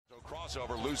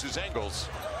Crossover, loses angles.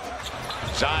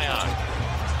 Zion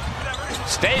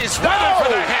stays weathered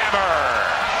for the hammer.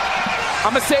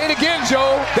 I'm going to say it again,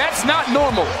 Joe. That's not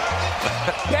normal.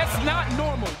 That's not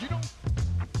normal. You don't...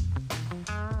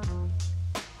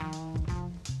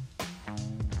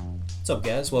 What's up,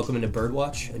 guys? Welcome into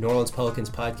Birdwatch, a New Orleans Pelicans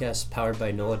podcast powered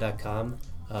by NOLA.com.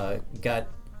 Got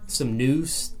some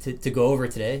news to go over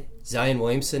today. Zion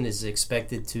Williamson is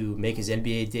expected to make his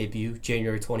NBA debut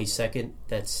January 22nd.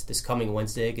 That's this coming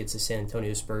Wednesday against the San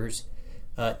Antonio Spurs.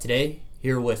 Today,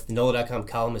 here with NOLA.com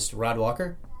columnist Rod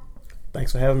Walker.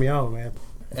 Thanks for having me on, man.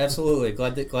 Absolutely.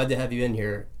 Glad to have you in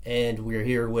here. And we're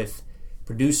here with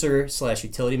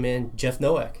producer/utility man Jeff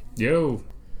Nowak. Yo.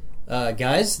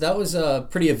 Guys, that was a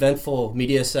pretty eventful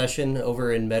media session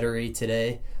over in Metairie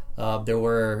today. There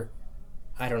were,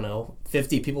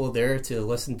 50 people there to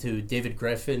listen to David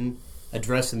Griffin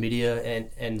address the media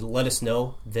and let us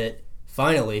know that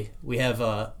finally we have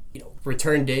a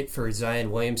return date for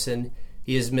Zion Williamson.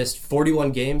 He has missed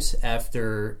 41 games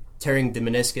after tearing the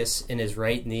meniscus in his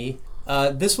right knee.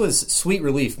 This was sweet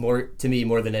relief to me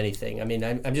more than anything. I mean,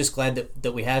 I'm just glad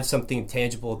that we have something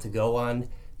tangible to go on.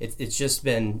 It's just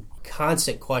been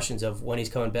constant questions of when he's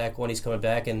coming back.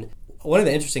 And one of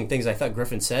the interesting things I thought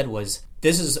Griffin said was,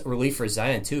 this is a relief for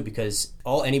Zion, too, because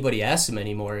all anybody asks him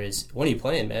anymore is, when are you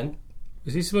playing, man?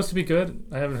 Is he supposed to be good?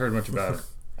 I haven't heard much about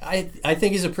it. I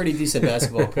think he's a pretty decent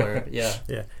basketball player, yeah.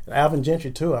 Yeah. Alvin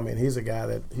Gentry, too. I mean, he's a guy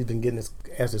that he's been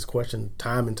asked this question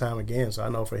time and time again, so I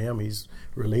know for him he's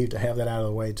relieved to have that out of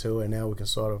the way, too, and now we can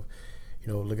sort of,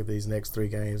 look at these next 3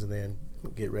 games and then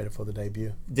get ready for the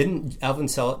debut. Didn't Alvin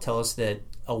tell us that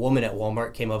a woman at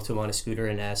Walmart came up to him on a scooter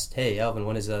and asked, "Hey, Alvin,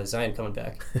 when is Zion coming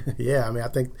back?" Yeah, I mean, I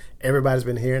think everybody's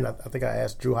been hearing. I think I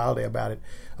asked Drew Holiday about it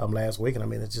last week, and I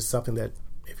mean, it's just something that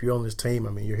if you're on this team, I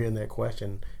mean, you're hearing that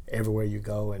question everywhere you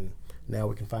go, and now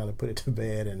we can finally put it to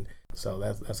bed, and so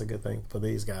that's a good thing for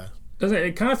these guys.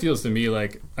 It kind of feels to me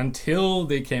like until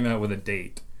they came out with a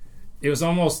date, it was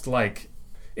almost like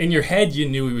in your head you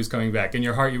knew he was coming back. In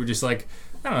your heart you were just like,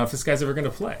 I don't know if this guy's ever going to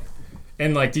play.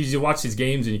 And like, you watch these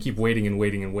games and you keep waiting and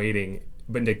waiting and waiting,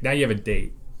 but now you have a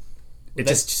date. It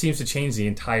just seems to change the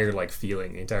entire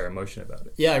feeling, the entire emotion about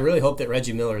it. Yeah, I really hope that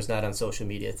Reggie Miller is not on social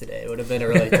media today. It would have been a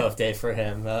really tough day for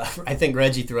him. I think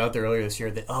Reggie threw out there earlier this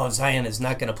year that, Zion is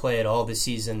not going to play at all this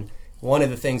season. One of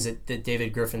the things that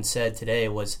David Griffin said today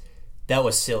was, that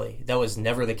was silly. That was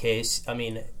never the case. I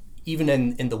mean, even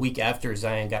in the week after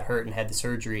Zion got hurt and had the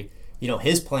surgery,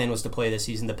 his plan was to play this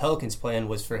season. The Pelicans' plan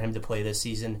was for him to play this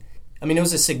season. I mean, it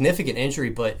was a significant injury,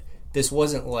 but this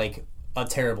wasn't like a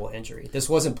terrible injury. This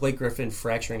wasn't Blake Griffin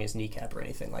fracturing his kneecap or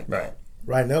anything like that.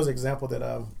 Right, and that was an example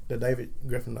that David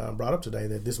Griffin brought up today,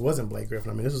 that this wasn't Blake Griffin.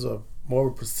 I mean, this was more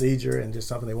of a procedure and just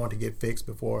something they wanted to get fixed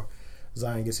before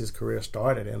Zion gets his career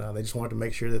started, and they just wanted to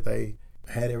make sure that they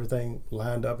had everything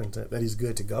lined up and that he's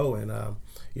good to go. And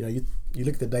you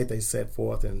look at the date they set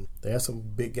forth, and they have some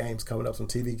big games coming up, some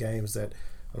TV games that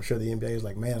I'm sure the NBA is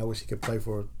like, man, I wish he could play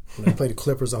for. They play the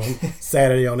Clippers on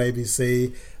Saturday on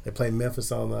ABC. They play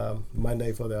Memphis on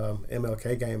Monday for the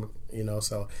MLK game.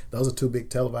 So those are 2 big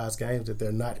televised games that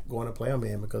they're not going to play him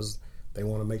in because they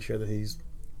want to make sure that he's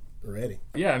ready.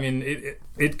 Yeah, I mean,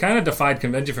 it kind of defied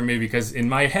convention for me because in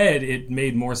my head it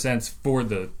made more sense for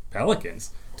the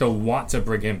Pelicans to want to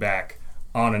bring him back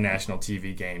on a national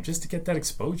TV game just to get that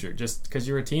exposure, just because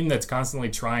you're a team that's constantly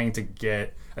trying to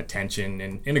get attention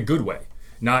in a good way,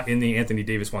 not in the Anthony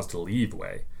Davis wants to leave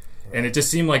way. Right. And it just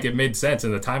seemed like it made sense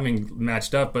and the timing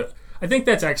matched up. But I think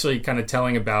that's actually kind of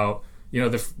telling about,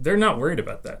 they're not worried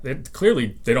about that.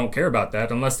 Clearly they don't care about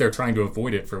that unless they're trying to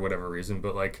avoid it for whatever reason.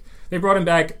 But they brought him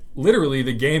back literally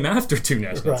the game after 2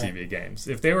 national TV games.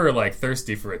 If they were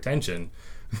thirsty for attention,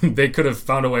 they could have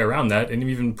found a way around that and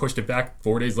even pushed it back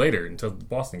 4 days later until the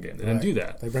Boston game. They didn't do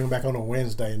that. They bring him back on a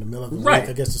Wednesday in the middle of the week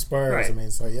against the Spurs. Right. I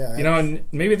mean, so yeah. And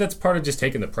maybe that's part of just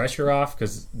taking the pressure off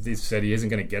because they said he isn't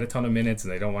going to get a ton of minutes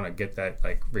and they don't want to get that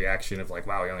reaction of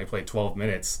wow, he only played 12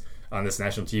 minutes on this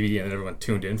national TV and everyone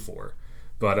tuned in for.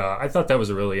 But I thought that was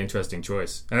a really interesting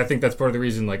choice. And I think that's part of the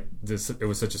reason it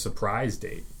was such a surprise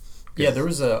date. Yeah, there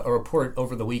was a report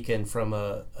over the weekend from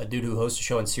a dude who hosts a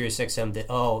show on SiriusXM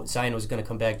that, Zion was going to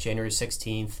come back January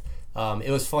 16th. It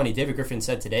was funny. David Griffin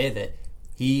said today that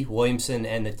he, Williamson,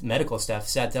 and the medical staff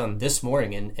sat down this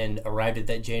morning and arrived at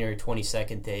that January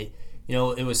 22nd date.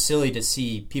 It was silly to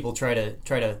see people try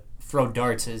to throw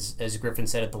darts, as Griffin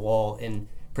said, at the wall and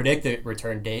predict the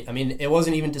return date. I mean, it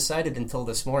wasn't even decided until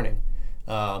this morning.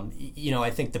 I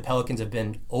think the Pelicans have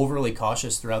been overly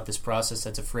cautious throughout this process.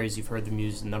 That's a phrase you've heard them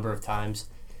use a number of times.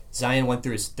 Zion went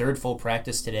through his 3rd full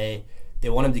practice today. They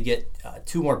want him to get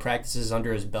 2 more practices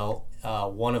under his belt,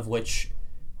 one of which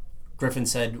Griffin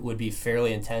said would be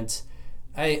fairly intense.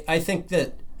 I think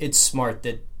that it's smart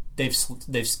that they've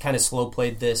kind of slow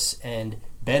played this and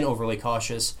been overly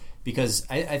cautious, because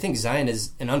I think Zion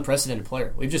is an unprecedented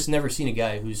player. We've just never seen a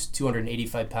guy who's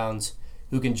 285 pounds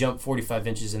who can jump 45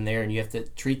 inches in there, and you have to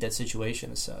treat that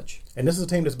situation as such. And this is a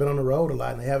team that's been on the road a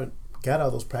lot, and they haven't got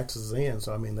all those practices in.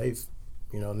 So, I mean, they've,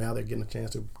 now they're getting a chance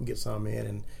to get some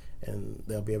in, and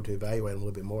they'll be able to evaluate them a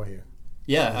little bit more here.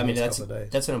 Yeah, I mean, that's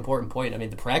an important point. I mean,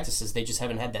 the practices, they just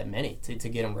haven't had that many to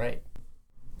get them right.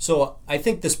 So I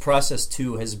think this process,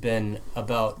 too, has been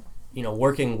about,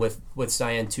 working with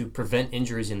Zion to prevent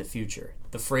injuries in the future.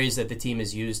 The phrase that the team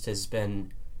has used has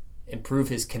been improve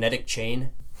his kinetic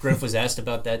chain. Griff was asked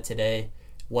about that today,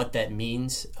 what that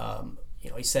means.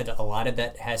 He said a lot of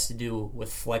that has to do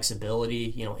with flexibility,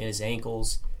 in his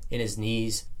ankles, in his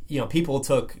knees. People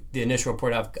took the initial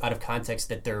report out of context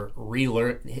that they're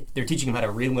teaching him how to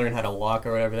relearn how to walk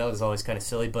or whatever. That was always kind of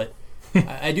silly, but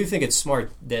I do think it's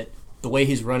smart that the way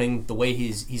he's running, the way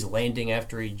he's landing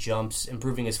after he jumps,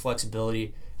 improving his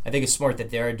flexibility. I think it's smart that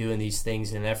they are doing these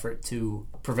things in an effort to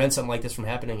prevent something like this from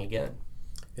happening again.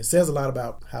 It says a lot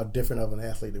about how different of an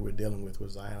athlete that we're dealing with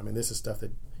Zion. I mean, this is stuff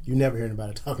that you never hear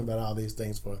anybody talking about, all these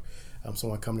things for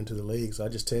someone coming into the league. So I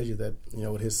just tells you that,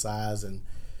 with his size and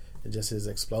just his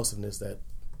explosiveness, that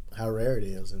how rare it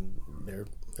is. And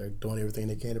they're doing everything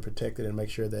they can to protect it and make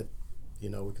sure that, we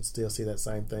can still see that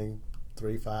same thing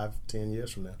 3, 5, 10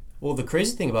 years from now. Well, the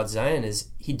crazy thing about Zion is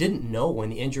he didn't know when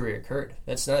the injury occurred.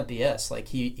 That's not BS. Like,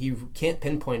 he can't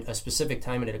pinpoint a specific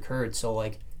time when it occurred. So,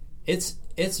 like, it's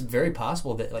very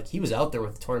possible that, like, he was out there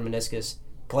with torn meniscus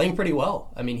playing pretty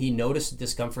well. I mean, he noticed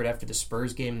discomfort after the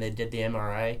Spurs game. They did the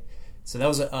MRI. So that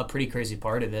was a pretty crazy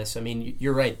part of this. I mean,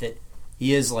 you're right that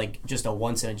he is, like, just a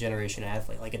once-in-a-generation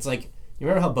athlete. Like, it's like, you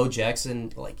remember how Bo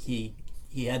Jackson, like, he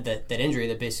had that injury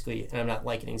that basically, and I'm not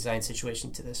likening Zion's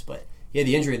situation to this, but he had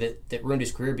the injury that ruined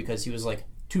his career because he was, like,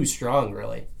 too strong,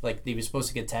 really. Like, he was supposed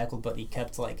to get tackled, but he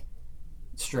kept, like,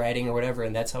 striding or whatever,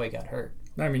 and that's how he got hurt.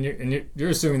 I mean, you're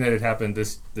assuming that it happened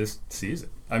this season.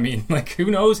 I mean, like, who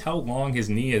knows how long his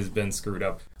knee has been screwed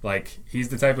up. Like, he's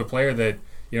the type of player that,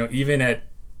 even at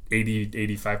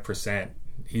 80-85%,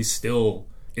 he's still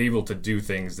able to do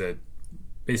things that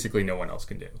basically no one else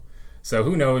can do. So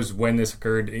who knows when this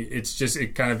occurred.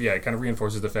 It kind of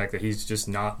reinforces the fact that he's just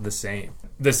not the same.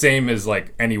 The same as,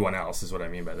 like, anyone else is what I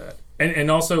mean by that.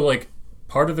 And also, like,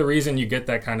 part of the reason you get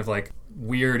that kind of, like,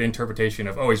 weird interpretation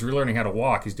of, he's relearning how to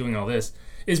walk, he's doing all this,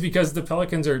 is because the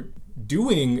Pelicans are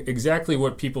doing exactly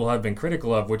what people have been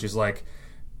critical of, which is, like,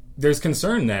 there's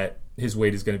concern that his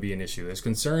weight is going to be an issue. There's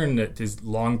concern that his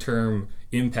long-term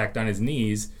impact on his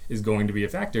knees is going to be a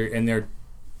factor, and they're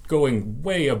going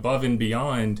way above and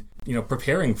beyond,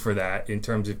 preparing for that in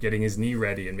terms of getting his knee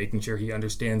ready and making sure he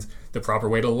understands the proper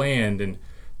way to land and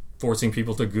forcing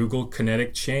people to Google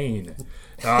kinetic chain.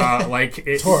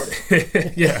 Torque.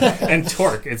 Yeah, and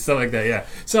torque. It's stuff like that, yeah.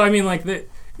 So, I mean, like,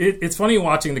 it's funny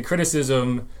watching the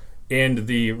criticism and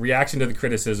the reaction to the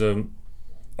criticism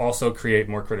also create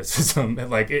more criticism.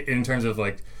 Like, in terms of,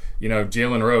 like,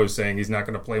 Jalen Rose saying he's not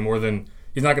going to play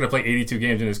 82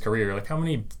 games in his career. Like, how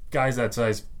many guys that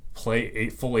size play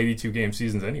full 82 game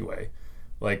seasons anyway?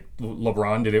 Like,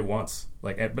 LeBron did it once.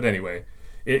 Like, but anyway,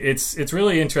 it's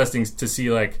really interesting to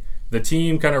see, like, the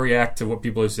team kind of react to what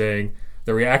people are saying,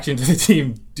 the reaction to the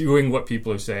team doing what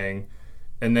people are saying,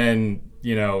 and then,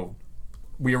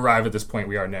 we arrive at this point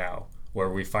we are now, where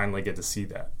we finally get to see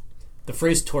that. The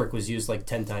phrase torque was used like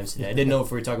 10 times today. I didn't know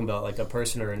if we were talking about, like, a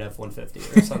person or an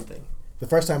F-150 or something. The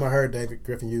first time I heard David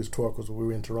Griffin use torque was when we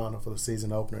were in Toronto for the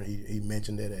season opener. He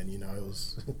mentioned it, and, it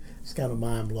was it's kind of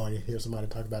mind-blowing to hear somebody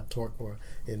talk about torque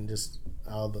and just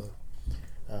all the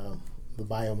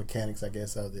biomechanics, I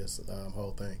guess, of this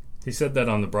whole thing. He said that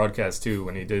on the broadcast, too,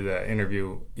 when he did that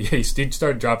interview. He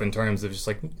started dropping terms of just,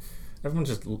 like,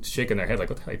 everyone's just shaking their head like,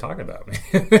 what the hell are you talking about,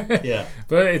 man? Yeah.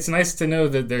 But it's nice to know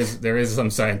that there is some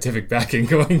scientific backing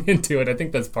going into it. I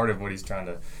think that's part of what he's trying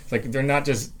to... It's like, they're not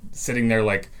just sitting there,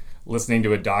 like, listening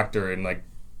to a doctor and, like,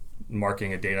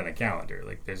 marking a date on a calendar.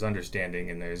 Like, there's understanding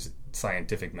and there's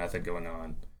scientific method going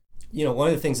on. One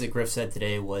of the things that Griff said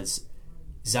today was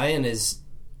Zion has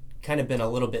kind of been a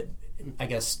little bit, I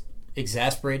guess,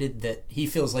 exasperated that he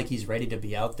feels like he's ready to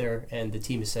be out there, and the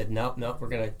team has said, no, we're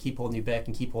going to keep holding you back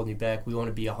and keep holding you back. We want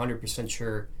to be 100%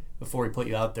 sure before we put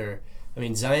you out there. I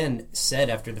mean, Zion said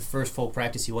after the first full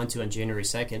practice he went to on January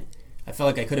 2nd, I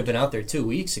felt like I could have been out there 2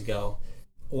 weeks ago.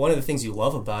 One of the things you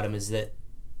love about him is that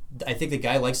I think the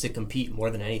guy likes to compete more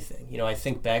than anything. I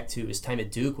think back to his time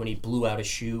at Duke when he blew out a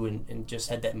shoe and just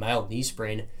had that mild knee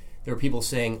sprain. there were people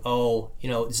saying, "Oh,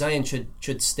 Zion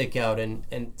should stick out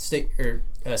and stick or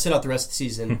sit out the rest of the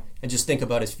season and just think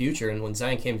about his future." And when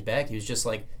Zion came back, he was just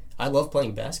like, "I love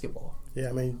playing basketball." Yeah,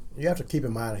 I mean, you have to keep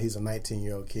in mind that he's a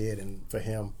 19-year-old kid, and for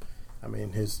him, I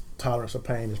mean, his tolerance of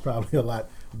pain is probably a lot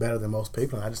better than most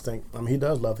people. And I just think, I mean, he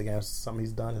does love the game. It's something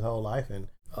he's done his whole life, and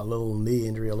a little knee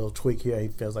injury, a little tweak here, he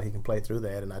feels like he can play through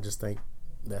that. And I just think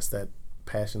that's that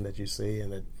passion that you see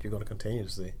and that you're going to continue to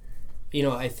see.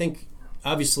 I think,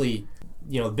 obviously,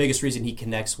 the biggest reason he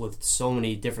connects with so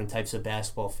many different types of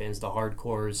basketball fans, the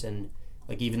hardcores and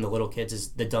like even the little kids,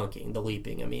 is the dunking, the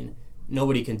leaping. I mean,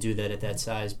 nobody can do that at that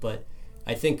size. But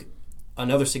I think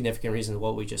another significant reason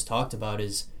what we just talked about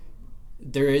is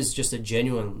there is just a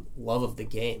genuine love of the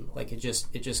game. Like it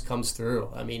just comes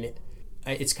through. I mean,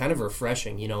 it's kind of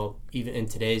refreshing, even in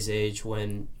today's age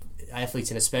when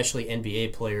athletes and especially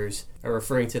NBA players are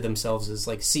referring to themselves as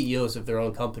like CEOs of their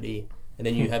own company. And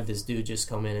then you have this dude just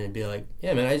come in and be like,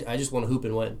 "Yeah, man, I just want to hoop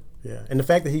and win." Yeah, and the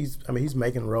fact that he's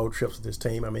making road trips with this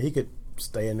team. I mean, he could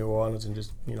stay in New Orleans and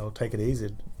just take it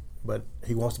easy, but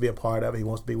he wants to be a part of it. He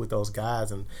wants to be with those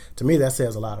guys, and to me, that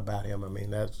says a lot about him. I mean,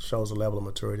 that shows a level of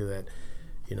maturity that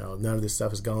none of this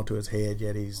stuff has gone to his head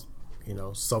yet. He's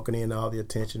soaking in all the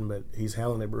attention, but he's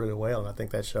handling it really well, and I think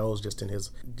that shows just in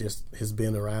his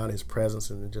being around, his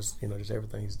presence, and just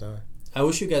everything he's done. I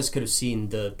wish you guys could have seen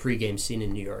the pregame scene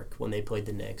in New York when they played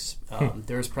the Knicks.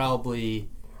 There was probably,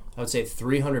 I would say,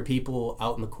 300 people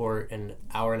out in the court an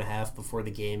hour and a half before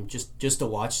the game just to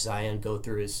watch Zion go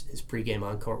through his pregame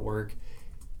on-court work.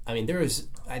 I mean, there was,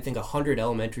 I think, 100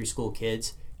 elementary school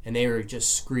kids, and they were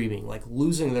just screaming, like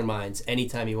losing their minds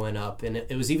anytime he went up. And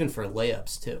it was even for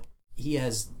layups, too. He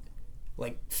has,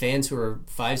 like, fans who are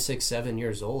 5, 6, 7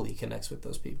 years old. He connects with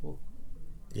those people.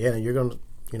 Yeah, and you're going to,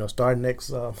 start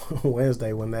next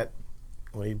Wednesday when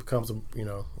he becomes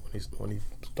when he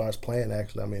starts playing.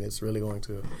 Actually, I mean, it's really going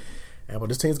to. But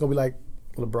this team's going to be like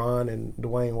LeBron and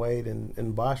Dwayne Wade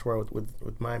and Bosh were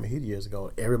with Miami Heat years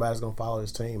ago. Everybody's going to follow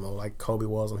his team, like Kobe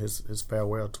was on his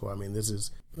farewell tour. I mean, this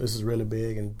is really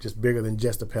big and just bigger than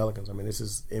just the Pelicans. I mean,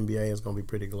 NBA is going to be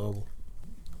pretty global.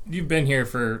 You've been here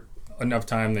for enough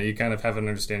time that you kind of have an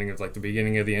understanding of like the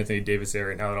beginning of the Anthony Davis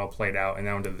era and how it all played out, and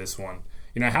now into this one.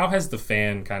 How has the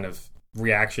fan kind of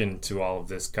reaction to all of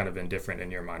this kind of been different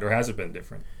in your mind, or has it been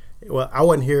different? Well, I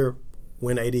wasn't here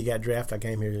when AD got drafted. I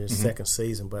came here in his second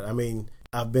season, but I mean,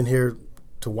 I've been here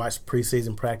to watch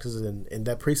preseason practices, and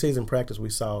that preseason practice we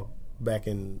saw back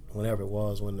in whenever it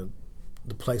was when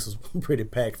the place was pretty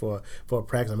packed for a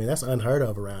practice. I mean, that's unheard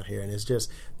of around here, and it's just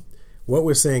what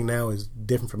we're seeing now is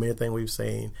different from anything we've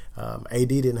seen. AD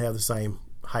didn't have the same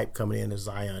hype coming in as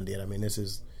Zion did. I mean, this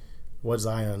is what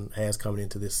Zion has coming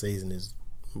into this season is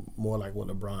more like what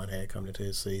LeBron had coming into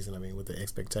his season. I mean, with the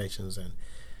expectations and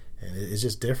it's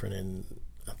just different. And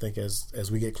I think as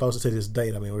we get closer to this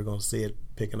date, I mean, we're going to see it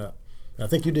picking up. And I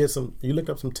think you looked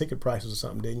up some ticket prices or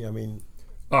something, didn't you? I mean,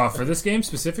 for this game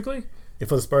specifically. Yeah,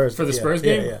 for the Spurs. For the Spurs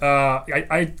game? Yeah.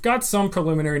 I got some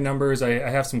preliminary numbers. I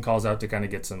have some calls out to kind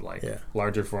of get some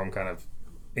larger form kind of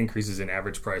increases in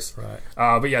average price. Right.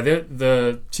 But yeah,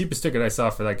 the cheapest ticket I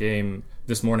saw for that game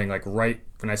this morning, like right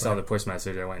when I saw the push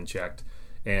message, I went and checked,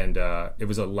 and it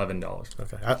was $11.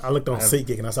 Okay. I looked on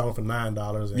SeatGeek and I saw one for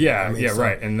 $9. And,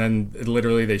 right. And then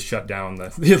literally they shut down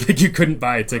like you couldn't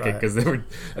buy a ticket because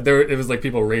it was like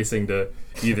people racing to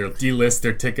either delist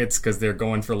their tickets because they're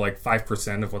going for like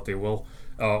 5% of what they will,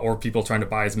 or people trying to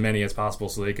buy as many as possible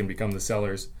so they can become the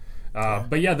sellers.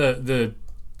 But yeah, the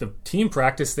team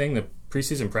practice thing, the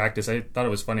preseason practice, I thought it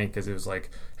was funny because it was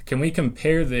like, can we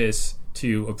compare this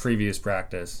to a previous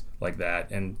practice like that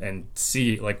and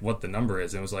see like what the number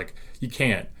is? And it was like, you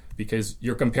can't, because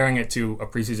you're comparing it to a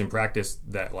preseason practice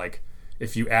that like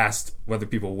if you asked whether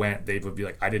people went, they would be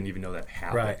like, I didn't even know that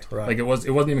happened. Right. Like it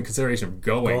wasn't even consideration of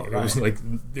going. It was like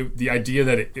the idea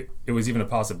that it was even a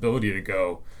possibility to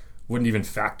go wouldn't even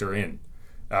factor in.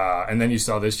 And then you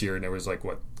saw this year, and there was like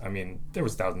there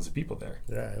was thousands of people there.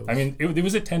 Yeah, it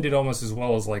was attended almost as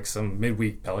well as like some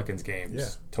midweek Pelicans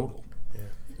games total.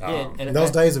 Yeah. And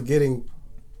those days of getting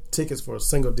tickets for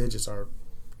single digits are,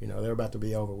 they're about to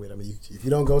be over with. I mean, if you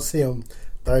don't go see them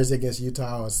Thursday against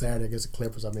Utah or Saturday against the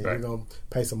Clippers, I mean, you're going to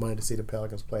pay some money to see the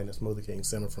Pelicans play in the Smoothie King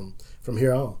Center from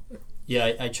here on.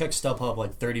 Yeah, I checked StubHub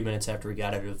like 30 minutes after we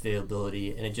got out of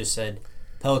availability, and it just said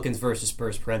Pelicans versus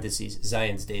Spurs parentheses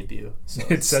Zion's debut. So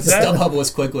it said that? StubHub was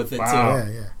quick with it too.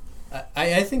 Yeah.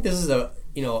 I think this is a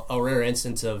rare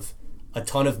instance of a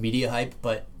ton of media hype,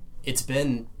 but it's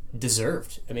been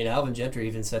deserved. I mean, Alvin Gentry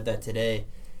even said that today.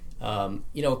 Coming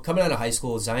out of high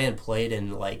school, Zion played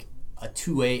in like a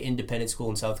 2A independent school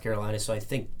in South Carolina, so I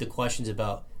think the questions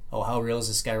about how real is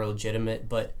this guy legitimate,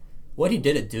 but what he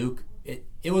did at Duke,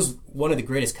 it was one of the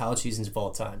greatest college seasons of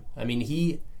all time. I mean,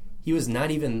 he was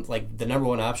not even like the number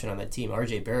one option on that team.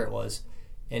 R.J. Barrett was.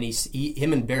 And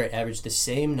him and Barrett averaged the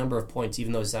same number of points,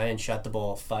 even though Zion shot the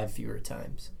ball 5 fewer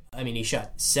times. I mean, he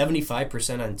shot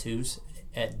 75% on twos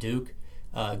at Duke,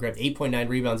 grabbed 8.9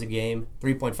 rebounds a game,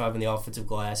 3.5 in the offensive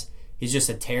glass. He's just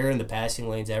a terror in the passing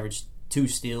lanes, averaged 2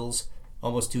 steals,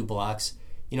 almost 2 blocks.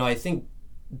 You know, I think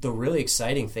the really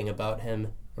exciting thing about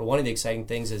him, or one of the exciting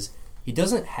things, is he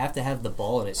doesn't have to have the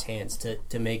ball in his hands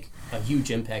to make a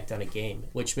huge impact on a game,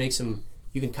 which makes him,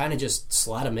 you can kind of just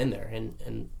slot him in there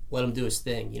and let him do his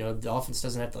thing. You know, the offense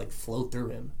doesn't have to like flow through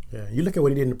him. Yeah, you look at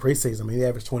what he did in the preseason. I mean, he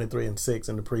averaged 23 and 6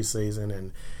 in the preseason,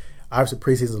 and obviously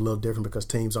preseason is a little different because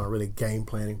teams aren't really game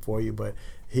planning for you. But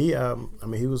he, I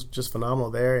mean, he was just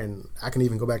phenomenal there. And I can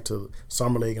even go back to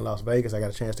Summer League in Las Vegas. I got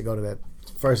a chance to go to that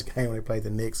first game when they played the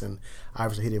Knicks, and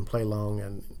obviously he didn't play long,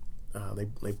 and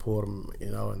they pulled him.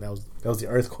 You know, and that was the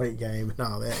earthquake game and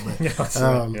all that.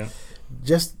 But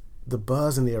just the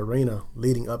buzz in the arena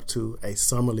leading up to a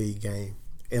Summer League game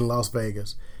in Las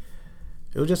Vegas,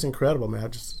 it was just incredible, man.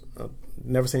 I've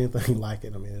never seen anything like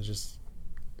it. I mean, it's just,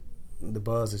 the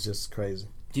buzz is just crazy.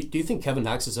 Do you think Kevin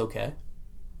Knox is okay?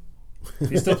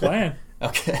 He's still playing.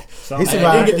 Okay. So, I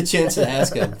didn't get the chance to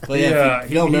ask him. But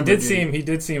he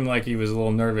did seem like he was a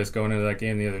little nervous going into that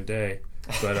game the other day,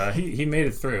 but he made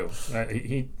it through. I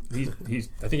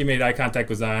think he made eye contact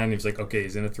with Zion. He was like, okay,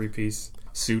 he's in a 3-piece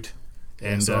suit.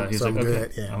 And he's like,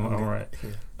 okay, yeah, I'm all right.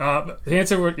 Yeah. To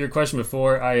answer your question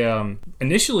before,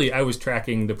 initially I was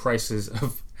tracking the prices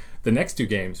of the next 2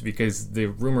 games because the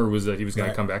rumor was that he was going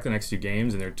to come back the next 2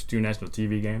 games, and they're 2 national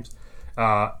TV games.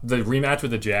 The rematch with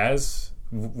the Jazz,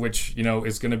 which, you know,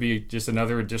 is going to be just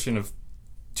another edition of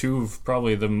 2 of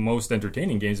probably the most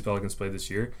entertaining games the Pelicans played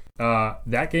this year.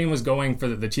 That game was going for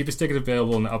the cheapest ticket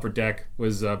available in the upper deck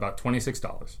was about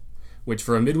 $26. Which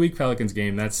for a midweek Pelicans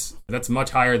game, that's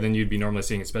much higher than you'd be normally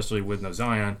seeing, especially with no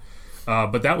Zion.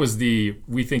 But that was the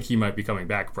we think he might be coming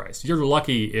back price. You're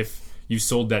lucky if you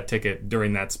sold that ticket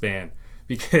during that span,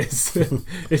 because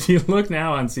if you look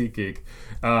now on SeatGeek,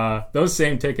 those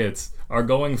same tickets are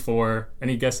going for,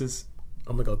 any guesses?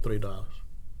 I'm going to go $3.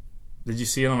 Did you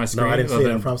see it on my screen? No, I didn't see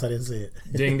it. I promise I didn't see it.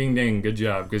 Ding, ding, ding. Good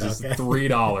job, because it's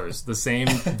 $3. The same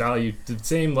value, the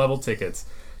same level tickets.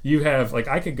 You have, like,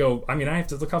 I could go, I mean, I have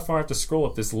to look how far I have to scroll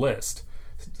up this list.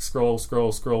 Scroll.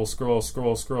 Oh,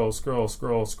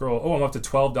 I'm up to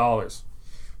 $12.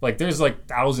 Like, there's, like,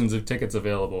 thousands of tickets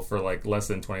available for, like, less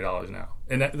than $20 now.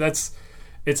 And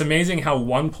it's amazing how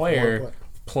one player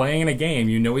playing in a game,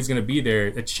 you know he's going to be there,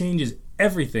 it changes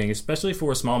everything, especially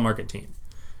for a small market team.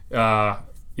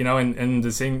 You know, and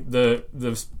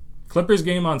the Clippers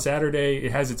game on Saturday,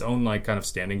 it has its own, like, kind of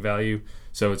standing value,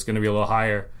 so it's going to be a little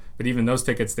higher. But even those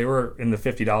tickets, they were in the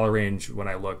 $50 range when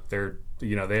I looked. They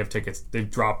have tickets. They've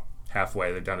dropped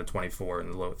halfway. They're down to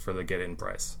 $24 for the get-in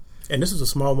price. And this is a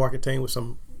small market team with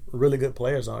some really good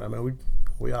players on it. I mean,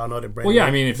 we all know that Brandon. Well, yeah,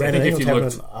 I mean, if you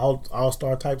look, an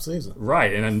all-star type season,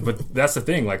 right? But that's the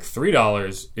thing. Like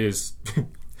 $3 is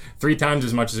 3 times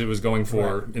as much as it was going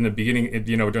for in the beginning.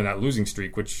 You know, during that losing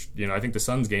streak, which, you know, I think the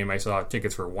Suns game I saw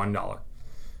tickets for $1,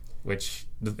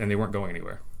 and they weren't going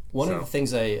anywhere. One of the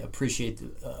things I appreciate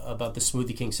about the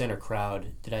Smoothie King Center crowd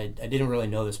that I didn't really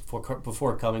know this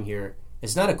before coming here,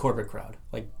 it's not a corporate crowd.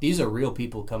 Like, these are real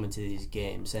people coming to these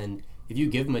games, and if you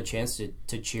give them a chance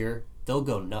to cheer, they'll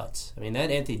go nuts. I mean,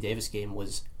 that Anthony Davis game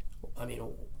was, I mean,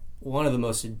 one of the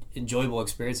most enjoyable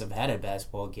experiences I've had at a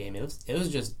basketball game. It was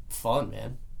just fun,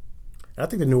 man. I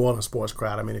think the New Orleans sports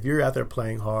crowd, I mean, if you're out there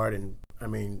playing hard, and, I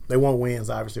mean, they want wins,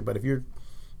 obviously, but if you're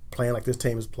playing like this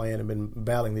team is playing and been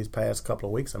battling these past couple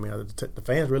of weeks, I mean, the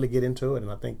fans really get into it, and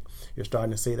I think you're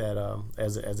starting to see that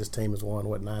as this team has won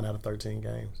 9 out of 13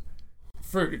 games.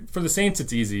 For the Saints,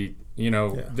 it's easy. You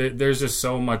know, there's just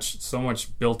so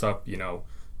much built up, you know,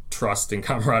 trust and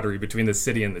camaraderie between the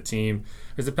city and the team,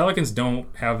 because the Pelicans don't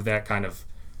have that kind of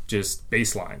just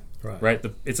baseline, right?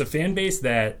 It's a fan base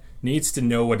that needs to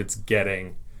know what it's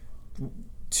getting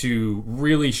to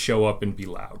really show up and be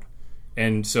loud.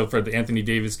 And so for the Anthony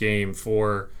Davis game,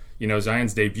 for, you know,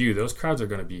 Zion's debut, those crowds are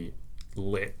going to be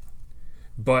lit.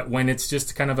 But when it's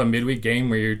just kind of a midweek game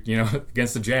where you're, you know,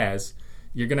 against the Jazz,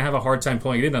 you're going to have a hard time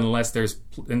pulling it in unless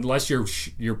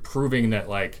you're proving that,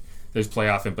 like, there's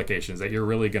playoff implications, that you're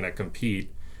really going to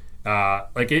compete.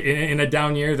 Like in a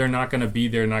down year, they're not going to be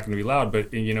there, not going to be loud.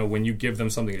 But, you know, when you give them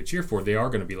something to cheer for, they are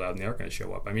going to be loud and they are going to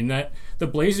show up. I mean, that the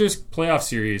Blazers playoff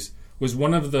series was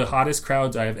one of the hottest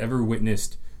crowds I have ever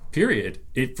witnessed. Period.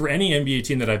 For any NBA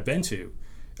team that I've been to,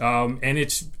 and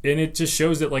it just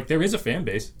shows that, like, there is a fan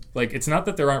base. Like, it's not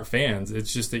that there aren't fans.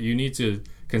 It's just that you need to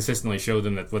consistently show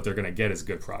them that what they're going to get is a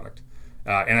good product.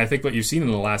 And I think what you've seen in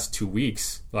the last 2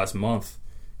 weeks, last month,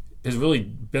 has really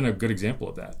been a good example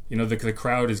of that. You know, the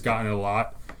crowd has gotten a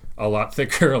lot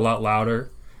thicker, a lot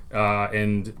louder,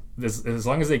 and as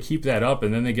long as they keep that up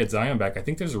and then they get Zion back, I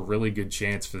think there's a really good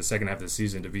chance for the second half of the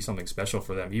season to be something special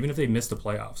for them, even if they miss the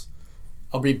playoffs.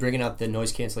 I'll be bringing out the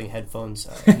noise-canceling headphones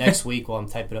next week while I'm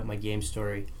typing up my game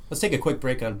story. Let's take a quick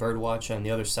break on Birdwatch. On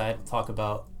the other side, we'll talk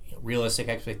about realistic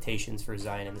expectations for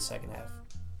Zion in the second half.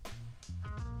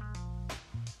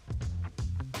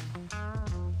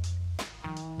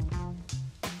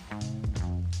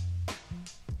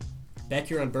 Back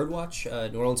here on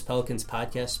Birdwatch, New Orleans Pelicans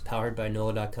podcast powered by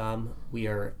NOLA.com. We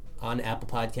are on Apple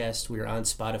Podcasts. We are on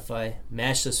Spotify.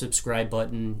 Mash the subscribe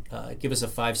button. Give us a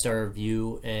 5-star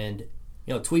review and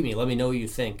tweet me. Let me know what you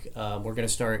think. We're going to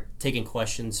start taking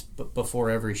questions before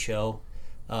every show.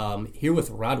 Here with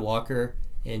Rod Walker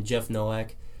and Jeff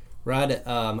Nowak. Rod,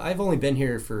 I've only been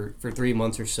here for 3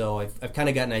 months or so. I've kind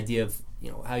of got an idea of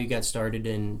how you got started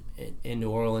in New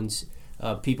Orleans.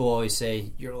 People always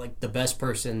say you're like the best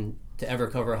person to ever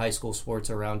cover high school sports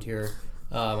around here.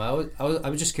 I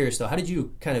was just curious though, how did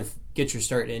you kind of get your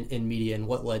start in media, and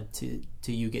what led to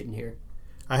you getting here?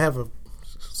 I have a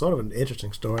sort of an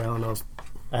interesting story. I don't know if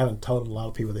I haven't told a lot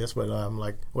of people this, but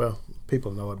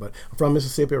people know it. But I'm from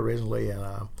Mississippi originally,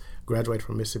 and graduated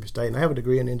from Mississippi State, and I have a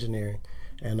degree in engineering,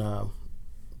 and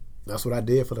that's what I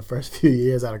did for the first few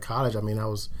years out of college. I mean, I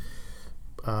was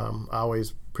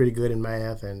always pretty good in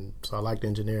math, and so I liked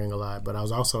engineering a lot. But I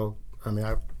was also,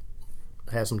 I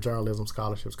had some journalism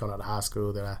scholarships coming out of high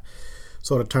school that I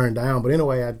sort of turned down. But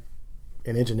anyway,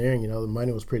 in engineering, the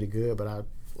money was pretty good, but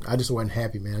I just wasn't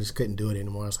happy, man. I just couldn't do it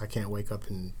anymore. So I can't wake up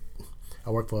and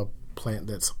I worked for a plant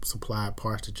that supplied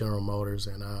parts to General Motors,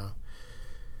 and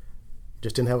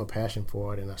just didn't have a passion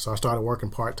for it. And so I started working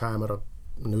part-time at a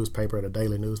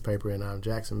daily newspaper in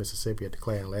Jackson, Mississippi at the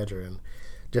Clarion Ledger, and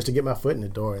just to get my foot in the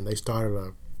door. And they started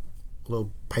a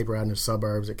little paper out in the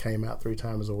suburbs that came out 3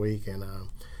 times a week, and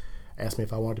asked me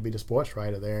if I wanted to be the sports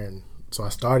writer there. And so I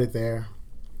started there,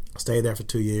 stayed there for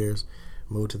 2 years,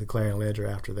 moved to the Clarion Ledger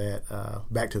after that,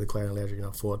 back to the Clarion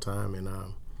Ledger, full-time, and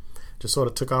just sort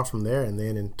of took off from there. And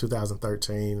then in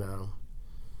 2013,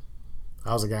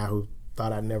 I was a guy who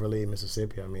thought I'd never leave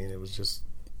Mississippi. I mean, it was just,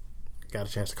 got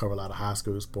a chance to cover a lot of high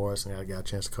school sports, and I got a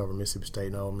chance to cover Mississippi State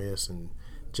and Ole Miss and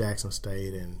Jackson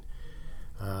State, and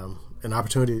an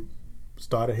opportunity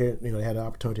started here. They had an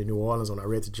opportunity in New Orleans. When I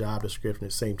read the job description,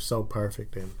 it seemed so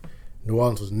perfect, and New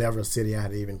Orleans was never a city I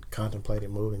had even contemplated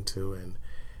moving to, and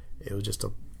it was just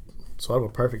a sort of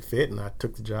a perfect fit, and I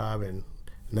took the job, and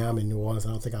now I'm in New Orleans. I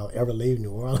don't think I'll ever leave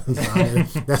New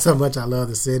Orleans. That's how much I love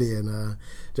the city, and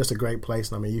just a great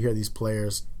place. And you hear these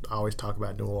players always talk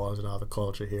about New Orleans and all the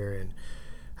culture here, and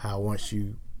how once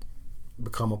you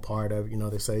become a part of,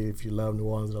 they say if you love New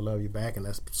Orleans, they'll love you back, and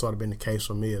that's sort of been the case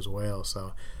for me as well.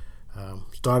 So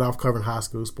started off covering high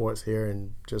school sports here,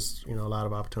 and just a lot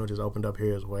of opportunities opened up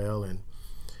here as well,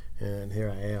 and here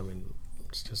I am, and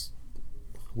it's just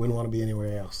wouldn't want to be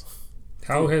anywhere else.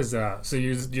 How has so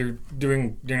you're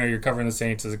doing, you're covering the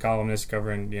Saints as a columnist,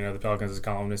 covering the Pelicans as a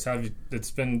columnist. It's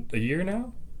been a year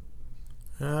now?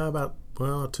 About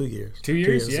 2 years. 2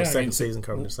 years, yeah. So second season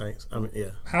covering the Saints.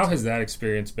 Yeah. How has that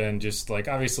experience been? Just like,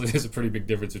 obviously there's a pretty big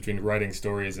difference between writing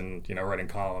stories and writing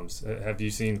columns. Have you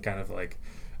seen kind of like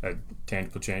a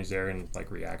tangible change there in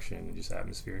like reaction and just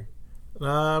atmosphere?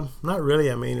 Not really.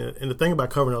 And the thing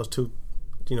about covering those two,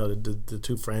 the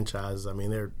two franchises,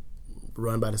 they're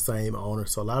run by the same owner,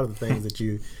 so a lot of the things that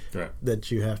you right.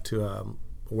 that you have to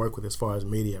work with as far as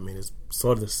media, it's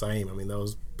sort of the same.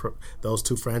 Those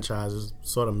two franchises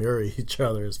sort of mirror each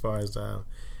other as far as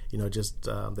just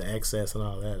the access and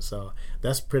all that. So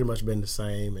that's pretty much been the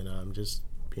same, and just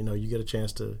you get a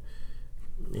chance to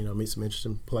meet some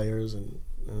interesting players, and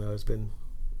it's been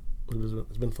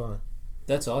fun.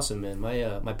 That's awesome, man.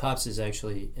 My pops is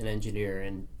actually an engineer,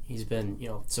 and he's been,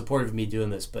 supportive of me doing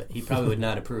this, but he probably would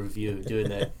not approve of you doing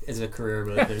that as a career.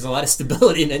 But there's a lot of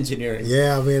stability in engineering.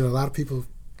 Yeah, a lot of people,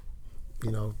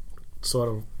 sort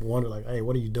of wonder, like, hey,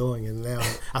 what are you doing? And now,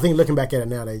 I think looking back at it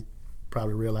now, they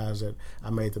probably realize that I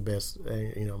made the best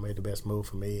move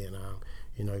for me, and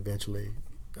eventually,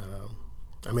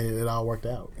 it all worked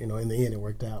out. In the end, it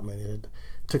worked out. It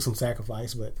took some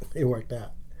sacrifice, but it worked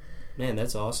out. Man,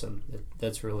 that's awesome.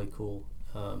 That's really cool.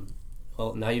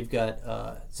 Well, now you've got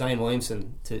Zion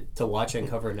Williamson to watch and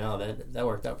cover now. That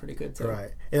worked out pretty good, too.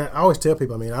 Right. And I always tell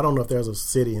people, I don't know if there's a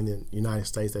city in the United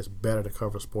States that's better to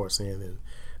cover sports in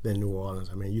than New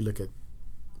Orleans. You look at,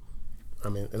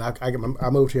 and I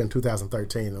moved here in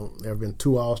 2013. There have been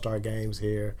 2 All-Star games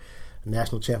here, a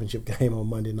national championship game on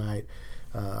Monday night,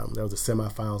 There was the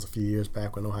semifinals a few years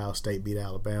back when Ohio State beat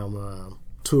Alabama.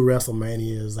 2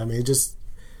 WrestleManias. I mean,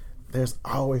 there's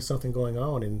always something going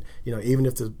on. And, even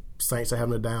if the Saints are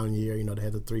having a down year, they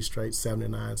had the 3 straight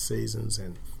 79 seasons.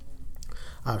 And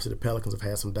obviously the Pelicans have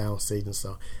had some down seasons.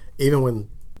 So even when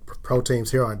pro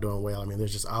teams here aren't doing well, I mean,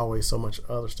 there's just always so much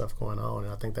other stuff going on.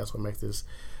 And I think that's what makes this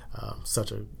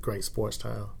such a great sports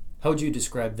town. How would you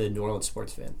describe the New Orleans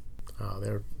sports fan?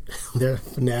 They're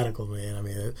fanatical, man. I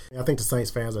mean, I think the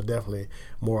Saints fans are definitely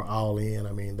more all in.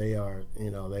 I mean, they are,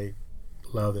 they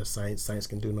love their Saints. Saints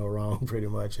can do no wrong, pretty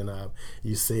much. And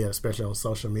you see it, especially on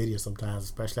social media sometimes,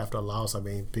 especially after a loss. I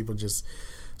mean, people just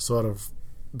sort of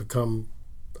become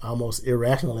almost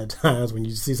irrational at times when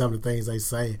you see some of the things they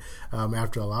say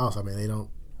after a loss. I mean, they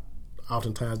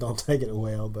oftentimes don't take it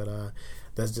well, but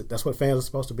that's what fans are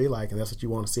supposed to be like, and that's what you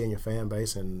want to see in your fan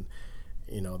base. And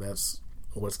that's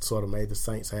what's sort of made the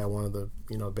Saints have one of the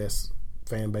best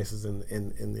fan bases in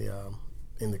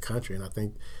the country. And I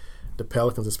think the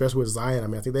Pelicans, especially with Zion, I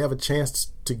mean, I think they have a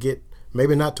chance to get,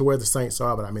 maybe not to where the Saints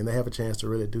are, but I mean, they have a chance to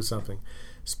really do something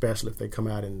special if they come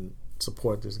out and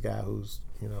support this guy who's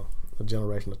a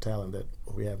generational talent that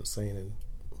we haven't seen in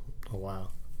a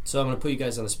while. So I'm going to put you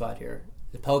guys on the spot here.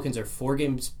 The Pelicans are 4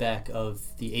 games back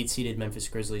of the 8-seeded Memphis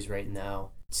Grizzlies right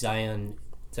now. Zion's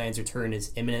return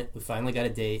is imminent. We finally got a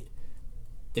date.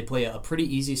 They play a pretty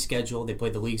easy schedule. They play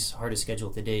the league's hardest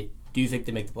schedule to date. Do you think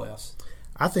they make the playoffs?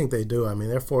 I think they do. I mean,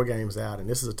 they're 4 games out, and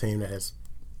this is a team that has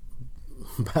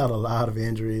battled a lot of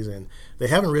injuries, and they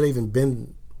haven't really even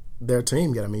been their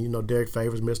team yet. I mean, Derek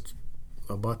Favors missed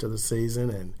a bunch of the season,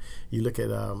 and you look at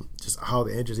just all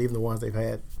the injuries, even the ones they've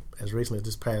had as recently as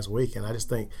this past week. And I just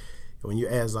think when you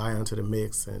add Zion to the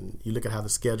mix and you look at how the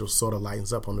schedule sort of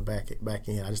lightens up on the back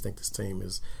end, I just think this team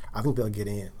I think they'll get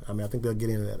in. I mean, I think they'll get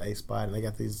into that 8th spot, and they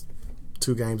got these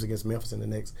 2 games against Memphis in the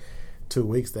next 2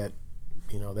 weeks that,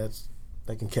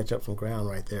 they can catch up some ground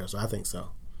right there. So I think so.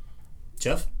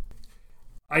 Jeff?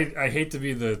 I hate to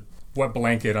be the wet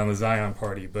blanket on the Zion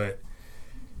party, but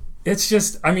it's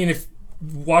just, I mean, if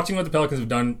watching what the Pelicans have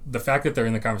done, the fact that they're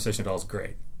in the conversation at all is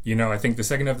great. I think the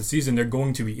second half of the season, they're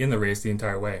going to be in the race the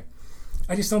entire way.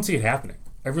 I just don't see it happening.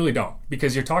 I really don't.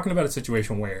 Because you're talking about a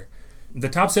situation where the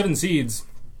top 7 seeds,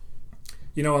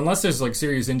 unless there's like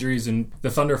serious injuries and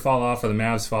the Thunder fall off or the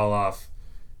Mavs fall off,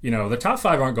 the top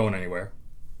 5 aren't going anywhere.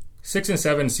 6 and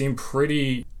 7 seem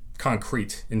pretty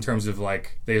concrete in terms of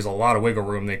like there's a lot of wiggle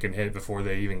room they can hit before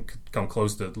they even come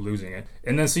close to losing it.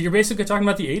 And then so you're basically talking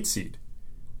about the 8th seed.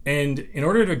 And in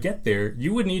order to get there,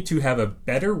 you would need to have a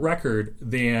better record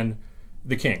than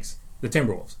the Kings, the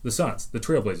Timberwolves, the Suns, the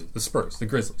Trailblazers, the Spurs, the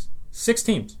Grizzlies. 6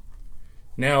 teams.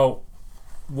 Now,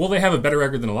 will they have a better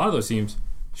record than a lot of those teams?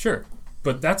 Sure.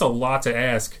 But that's a lot to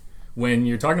ask when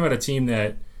you're talking about a team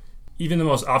that even the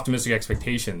most optimistic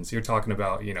expectations, you're talking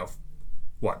about,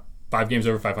 5 games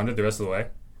over 500 the rest of the way?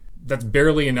 That's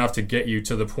barely enough to get you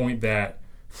to the point that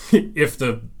if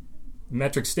the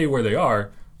metrics stay where they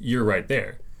are, you're right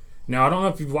there. Now, I don't know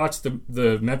if you've watched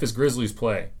the Memphis Grizzlies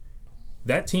play.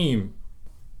 That team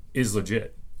is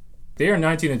legit. They are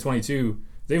 19-22.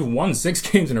 They've won 6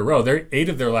 games in a row. They're 8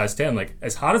 of their last 10. Like,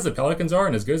 as hot as the Pelicans are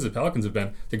and as good as the Pelicans have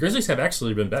been, the Grizzlies have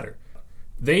actually been better.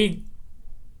 They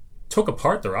took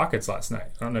apart the Rockets last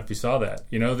night. I don't know if you saw that.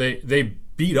 They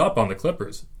beat up on the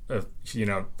Clippers, I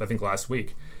think last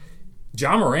week.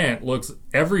 Ja Morant looks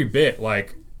every bit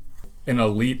like an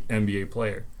elite NBA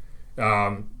player.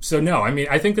 So no, I mean,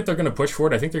 I think that they're going to push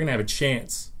forward. I think they're going to have a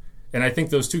chance. And I think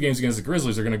those 2 games against the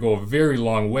Grizzlies are going to go a very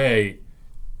long way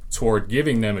toward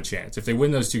giving them a chance. If they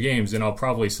win those 2 games, then I'll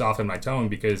probably soften my tone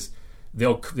because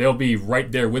they'll be right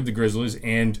there with the Grizzlies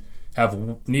and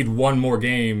need 1 more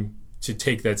game to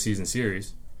take that season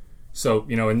series. So,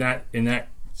 in that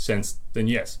sense, then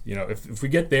yes, if we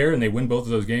get there and they win both of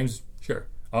those games, sure,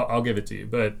 I'll give it to you.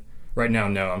 But right now,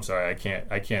 no, I'm sorry,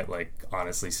 I can't like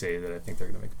honestly say that I think they're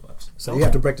going to make the playoffs. So you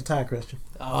have to break the tie, Christian.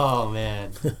 Oh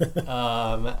man,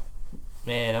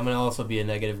 man, I'm going to also be a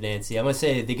negative Nancy. I'm going to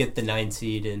say they get the 9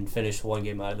 seed and finish 1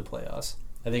 game out of the playoffs.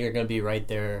 I think they're going to be right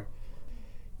there.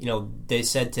 They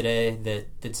said today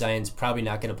that Zion's probably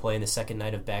not going to play in the second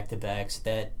night of back-to-backs.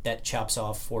 That chops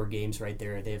off 4 games right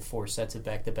there. They have 4 sets of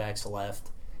back-to-backs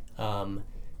left.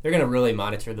 They're going to really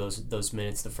monitor those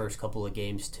minutes the first couple of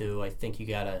games too. I think you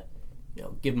got to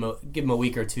give him a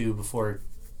week or 2 before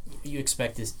you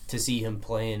expect to see him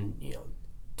playing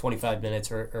 25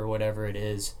 minutes or whatever it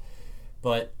is.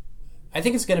 But I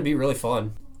think it's going to be really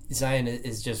fun. Zion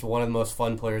is just one of the most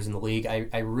fun players in the league.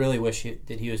 I really wish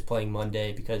that he was playing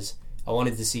Monday because I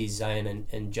wanted to see Zion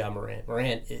and Ja Morant.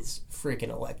 Morant is freaking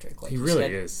electric. He really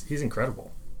is. He's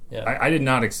incredible. Yeah. I did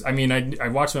not. I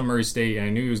watched him at Murray State, and I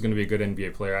knew he was going to be a good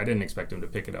NBA player. I didn't expect him to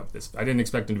pick it up. I didn't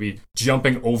expect him to be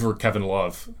jumping over Kevin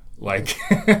Love.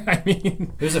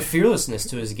 There's a fearlessness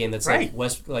to his game that's right.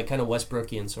 like kind of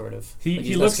Westbrookian sort of.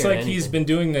 He looks like he's been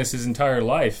doing this his entire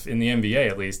life in the NBA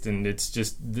at least, and it's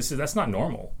just that's not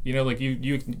normal.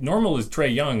 Normal is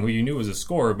Trae Young, who you knew was a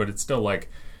scorer, but it's still like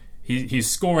he's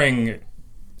scoring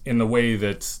in the way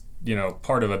that's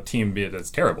part of a team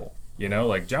that's terrible.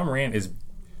 Like Ja Morant is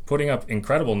putting up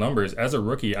incredible numbers as a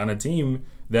rookie on a team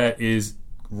that is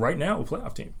right now a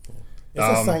playoff team.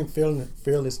 It's the same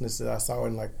fearlessness that I saw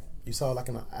in you saw like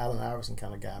an Allen Iverson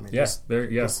kind of guy. I mean, just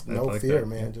no like fear, that.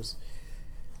 man.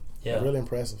 Really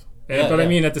impressive. I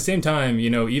mean, at the same time,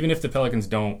 even if the Pelicans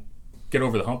don't get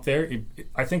over the hump there,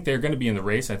 I think they're going to be in the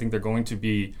race. I think they're going to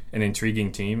be an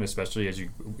intriguing team, especially as you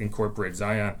incorporate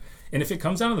Zion. And if it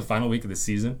comes down to the final week of the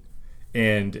season,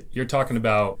 and you're talking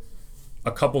about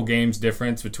a couple games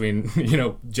difference between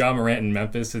Ja Morant in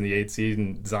Memphis in the 8th seed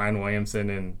and Zion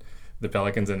Williamson and the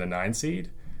Pelicans in the 9th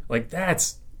seed,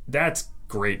 that's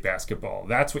great basketball.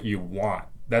 That's what you want.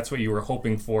 That's what you were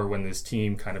hoping for when this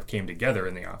team kind of came together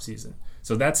in the offseason.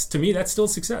 So to me, that's still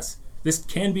success. This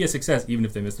can be a success even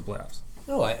if they miss the playoffs.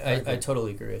 No, I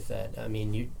totally agree with that. I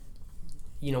mean,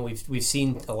 we've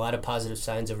seen a lot of positive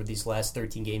signs over these last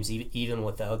 13 games, even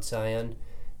without Zion.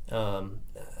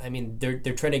 I mean, they're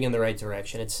trending in the right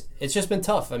direction. It's just been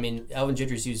tough. I mean, Alvin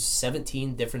Gentry's used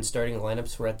 17 different starting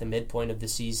lineups. We're at the midpoint of the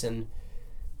season.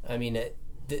 I mean,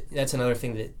 that's another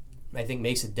thing that I think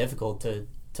makes it difficult to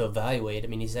evaluate. I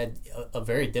mean, he's had a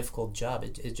very difficult job.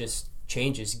 It just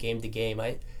changes game to game.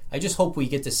 I just hope we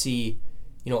get to see,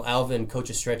 Alvin coach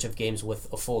a stretch of games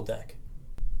with a full deck.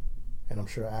 And I'm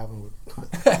sure Alvin would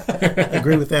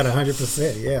agree with that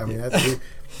 100%. Yeah, I mean,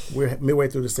 we're midway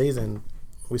through the season.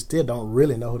 We still don't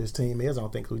really know who this team is. I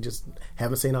don't think we just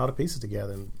haven't seen all the pieces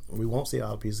together, and we won't see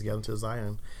all the pieces together until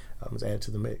Zion is added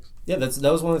to the mix. Yeah, that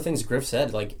was one of the things Griff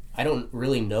said. Like, I don't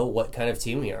really know what kind of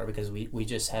team we are because we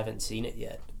just haven't seen it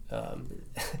yet.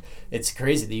 It's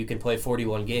crazy that you can play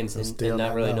 41 games and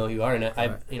not really know who you are. And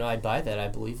I buy that. I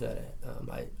believe that.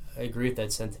 I agree with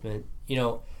that sentiment.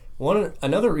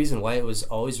 Another reason why it was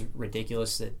always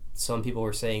ridiculous that some people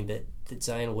were saying that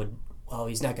Zion would. Oh,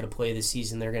 he's not going to play this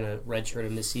season. They're going to redshirt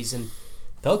him this season.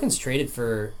 Pelicans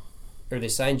they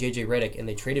signed J.J. Redick, and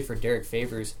they traded for Derek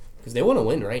Favors because they want to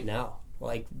win right now.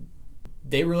 Like,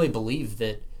 they really believe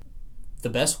that the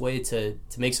best way to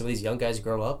make some of these young guys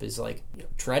grow up is,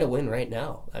 try to win right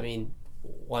now. I mean,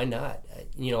 why not?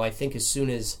 I think as soon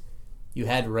as you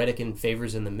had Redick and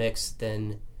Favors in the mix,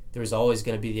 then there was always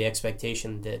going to be the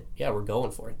expectation that, we're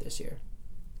going for it this year.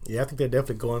 Yeah, I think they're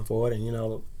definitely going for it,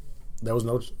 and, there was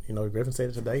no, Griffin said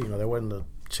it today, there wasn't a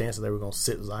chance that they were going to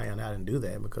sit Zion out and do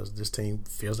that because this team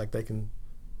feels like they can,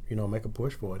 make a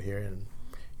push for it here. And,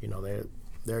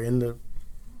 they're in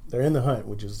the hunt,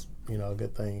 which is, a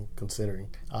good thing considering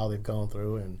all they've gone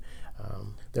through. And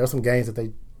there are some games that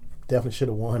they definitely should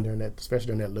have won especially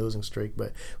during that losing streak.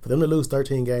 But for them to lose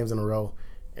 13 games in a row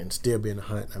and still be in the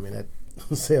hunt, I mean, that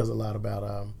says a lot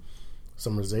about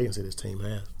some resiliency this team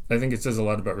has. I think it says a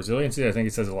lot about resiliency. I think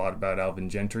it says a lot about Alvin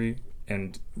Gentry.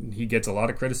 And he gets a lot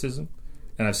of criticism,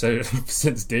 and I've said it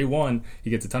since day one. He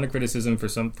gets a ton of criticism for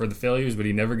the failures, but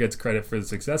he never gets credit for the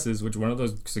successes. Which one of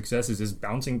those successes is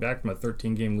bouncing back from a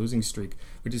 13-game losing streak,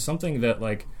 which is something that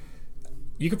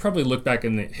you could probably look back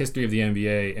in the history of the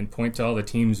NBA and point to all the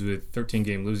teams with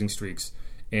 13-game losing streaks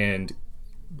and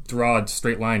draw a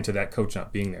straight line to that coach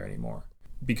not being there anymore,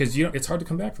 because it's hard to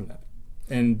come back from that.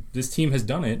 And this team has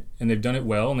done it, and they've done it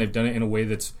well, and they've done it in a way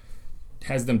that's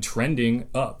has them trending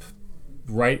up.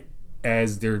 Right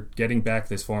as they're getting back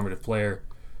this formative player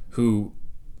who,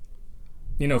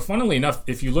 funnily enough,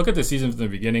 if you look at the season from the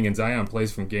beginning and Zion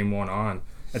plays from game one on,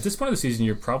 at this point of the season,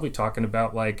 you're probably talking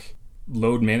about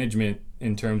load management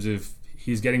in terms of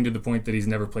he's getting to the point that he's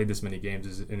never played this many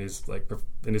games in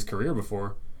his career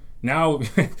before. Now,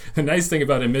 the nice thing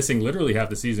about him missing literally half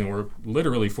the season, we're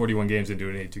literally 41 games into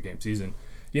an 82-game season.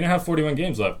 You now have 41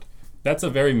 games left. That's a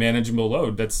very manageable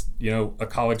load. That's, a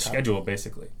college schedule,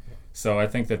 basically. So I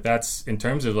think that's in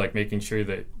terms of making sure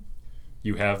that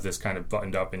you have this kind of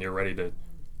buttoned up and you're ready to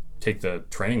take the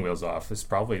training wheels off is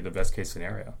probably the best case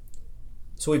scenario.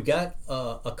 So we've got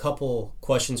a couple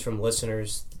questions from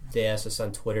listeners. They asked us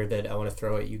on Twitter that I want to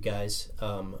throw at you guys.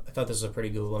 I thought this was a pretty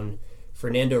good one.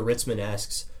 Fernando Ritzman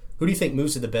asks, who do you think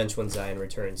moves to the bench when Zion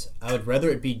returns? I would rather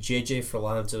it be JJ for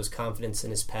Lonzo's confidence in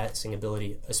his passing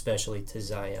ability, especially to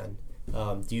Zion.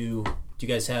 Do you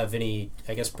guys have any,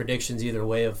 predictions either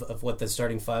way of what the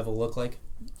starting five will look like?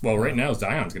 Well, right now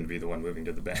Zion's going to be the one moving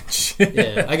to the bench.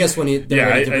 Yeah, I guess when they're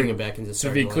ready to bring him back into the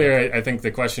starting To be clear, I think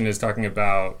the question is talking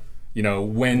about,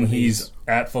 when he's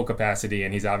at full capacity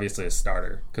and he's obviously a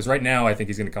starter. Because right now, I think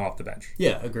he's going to come off the bench.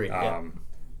 Yeah, agreed.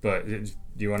 But do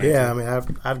you want to? Yeah, I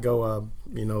mean, I'd go,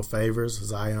 Favors,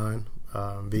 Zion,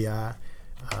 Bi,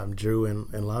 Drew,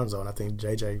 and Lonzo, and I think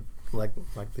JJ, like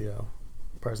the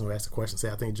person who asked the question,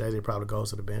 said, I think JJ probably goes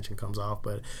to the bench and comes off.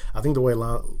 But I think the way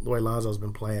Lonzo's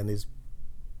been playing these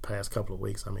past couple of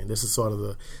weeks, I mean, this is sort of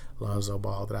the Lonzo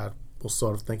ball that I was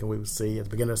sort of thinking we would see at the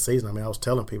beginning of the season. I mean, I was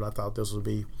telling people I thought this would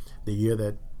be the year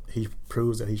that he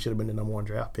proves that he should have been the number 1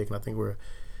 draft pick, and I think we're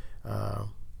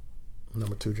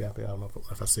number 2 draft pick. I don't know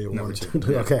if I see it number 1 or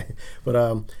 2. Yeah. Okay, but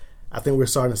I think we're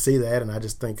starting to see that, and I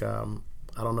just think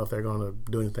I don't know if they're going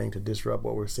to do anything to disrupt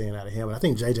what we're seeing out of him. And I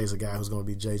think JJ's a guy who's going to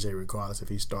be JJ regardless if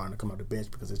he's starting to come off the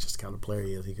bench, because it's just the kind of player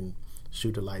he is. He can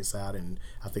shoot the lights out, and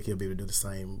I think he'll be able to do the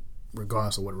same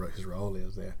regardless of what his role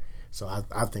is there. So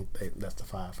I think that's the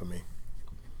 5 for me.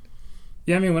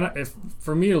 Yeah, I mean,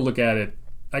 for me to look at it,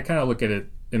 I kind of look at it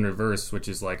in reverse, which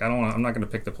is like I'm not going to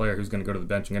pick the player who's going to go to the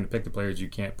bench. I'm going to pick the players you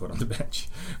can't put on the bench,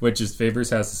 which is Favors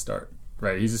has to start.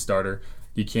 Right, he's a starter.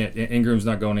 You can't. Ingram's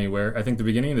not going anywhere. I think the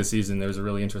beginning of the season there was a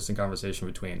really interesting conversation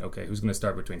between who's going to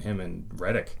start between him and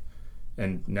Redick.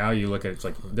 And now you look at it, it's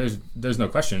like there's no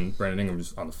question Brandon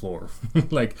Ingram's on the floor. He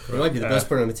might be the best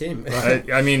player on the team.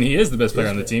 I mean, he is the best player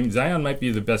on the team. Zion might be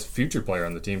the best future player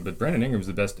on the team, but Brandon Ingram's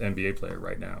the best NBA player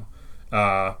right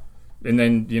now. And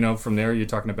then, from there you're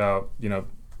talking about,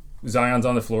 Zion's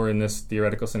on the floor in this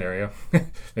theoretical scenario,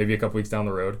 maybe a couple weeks down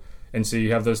the road. And so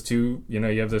you have those two,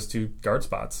 guard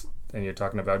spots, and you're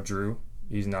talking about Drew.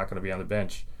 He's not going to be on the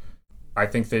bench. I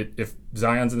think that if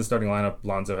Zion's in the starting lineup,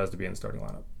 Lonzo has to be in the starting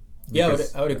lineup. Yeah,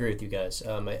 I would agree with you guys.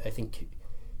 I think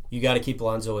you got to keep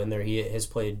Lonzo in there. He has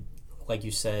played, like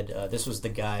you said, this was the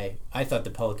guy I thought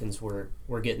the Pelicans were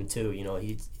getting to.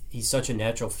 He's such a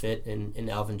natural fit in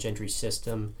Alvin Gentry's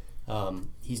system.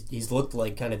 He's looked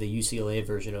like kind of the UCLA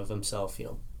version of himself,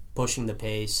 pushing the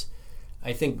pace.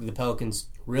 I think the Pelicans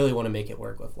really want to make it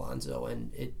work with Lonzo,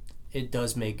 and it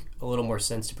does make a little more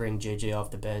sense to bring JJ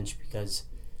off the bench because,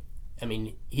 I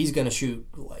mean, he's going to shoot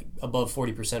like above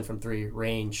 40% from 3,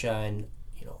 rain, shine,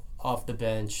 off the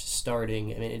bench,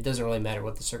 starting. I mean, it doesn't really matter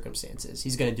what the circumstance is.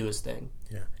 He's going to do his thing.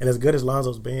 Yeah, and as good as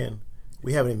Lonzo's been,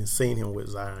 we haven't even seen him with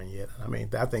Zion yet. I mean,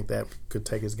 I think that could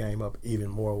take his game up even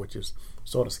more, which is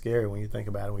sort of scary when you think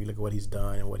about it, when you look at what he's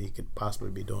done and what he could possibly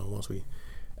be doing once we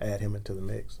add him into the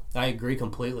mix. I agree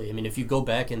completely. I mean, if you go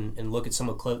back and look at some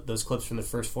of those clips from the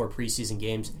first 4 preseason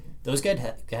games, those guys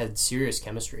had serious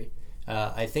chemistry.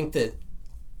 I think that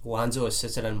Lonzo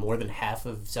assisted on more than half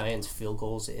of Zion's field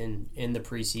goals in the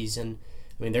preseason.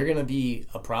 I mean, they're going to be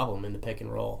a problem in the pick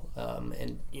and roll.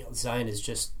 And Zion is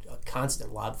just a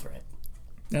constant lob threat.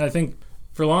 And I think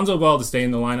for Lonzo Ball to stay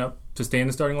in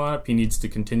the starting lineup, he needs to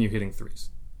continue hitting threes.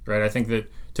 Right? I think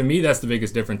that, to me, that's the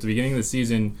biggest difference. At the beginning of the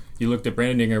season, you looked at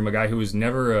Brandon Ingram, a guy who was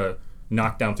never a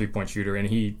knockdown three-point shooter, and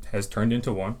he has turned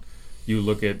into one. You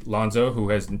look at Lonzo, who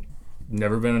has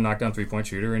never been a knockdown three-point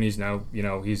shooter, and he's now,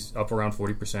 he's up around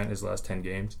 40% his last 10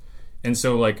 games. And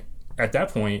so, at that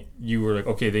point, you were like,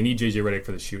 okay, they need J.J. Redick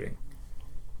for the shooting.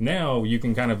 Now you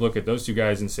can kind of look at those two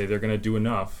guys and say they're going to do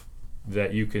enough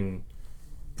that you can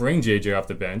bring J.J. off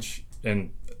the bench,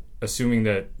 and assuming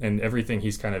that, and everything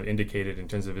he's kind of indicated in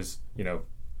terms of his,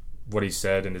 what he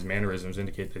said and his mannerisms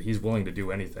indicate that he's willing to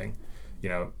do anything.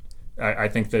 I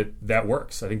think that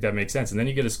works. I think that makes sense. And then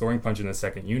you get a scoring punch in the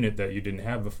second unit that you didn't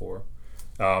have before,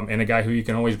 and a guy who you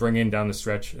can always bring in down the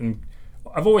stretch. And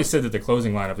I've always said that the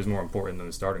closing lineup is more important than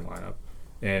the starting lineup.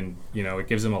 And, it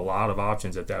gives them a lot of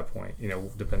options at that point,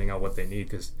 depending on what they need.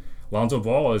 Because Lonzo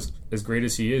Ball, is as great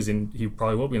as he is, and he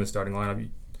probably will be in the starting lineup,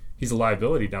 he's a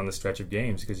liability down the stretch of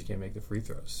games because he can't make the free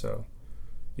throws. So,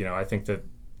 I think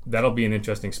that'll be an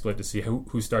interesting split to see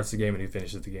who starts the game and who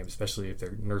finishes the game, especially if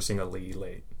they're nursing a lead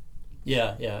late.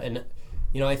 Yeah. And,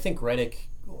 I think Redick,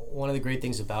 one of the great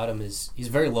things about him is he's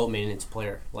a very low-maintenance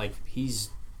player. Like, he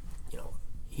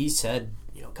said,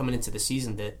 coming into the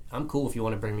season that I'm cool if you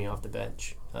want to bring me off the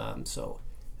bench. So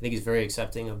I think he's very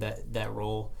accepting of that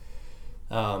role.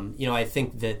 I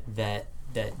think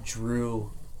that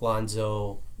Drew,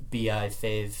 Lonzo, B.I.,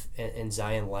 Fave, and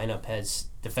Zion lineup has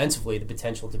defensively the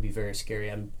potential to be very scary.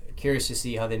 I'm curious to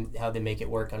see how they make it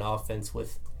work on offense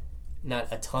with not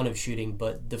a ton of shooting,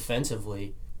 but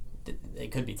defensively they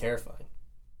could be terrifying.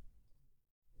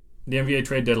 The NBA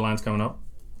trade deadline's coming up,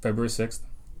 February 6th,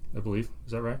 I believe.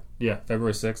 Is that right? Yeah,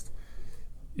 February 6th.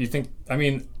 You think,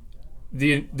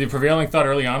 the prevailing thought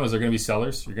early on was they're going to be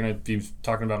sellers. You're going to be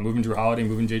talking about moving Drew Holiday,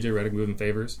 moving J.J. Redick, moving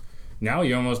Favors. now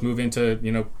you almost move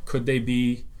into, could they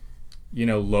be,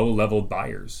 low-level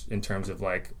buyers in terms of,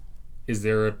 like, is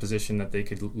there a position that they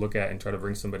could look at and try to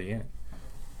bring somebody in?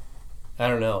 I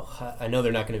don't know. I know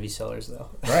they're not going to be sellers, though.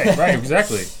 Right,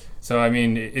 exactly. So, I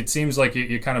mean, it seems like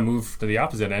you kind of move to the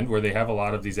opposite end where they have a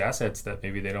lot of these assets that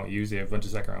maybe they don't use. They have a bunch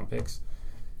of second-round picks.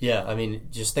 Yeah, I mean,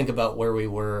 just think about where we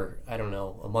were, I don't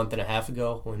know, a month and a half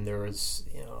ago when there was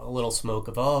a little smoke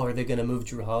of, are they going to move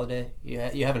Drew Holiday? You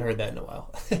haven't heard that in a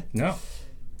while. No,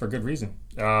 for good reason.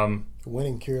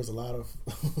 Winning cures a lot of...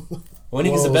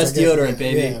 Winning is the best deodorant,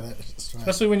 baby. Yeah, that's right.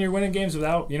 Especially when you're winning games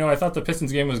without... I thought the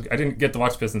Pistons game was... I didn't get to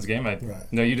watch Pistons game.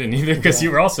 Right. No, you didn't either because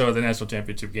you were also at the national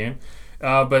championship game.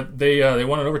 But they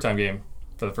won an overtime game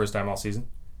for the first time all season.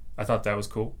 I thought that was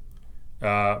cool.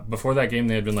 Before that game,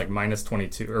 they had been like minus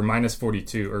 22 or minus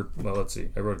 42. Or, well, let's see.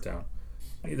 I wrote it down.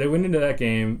 They went into that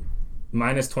game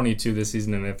minus 22 this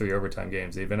season in their 3 overtime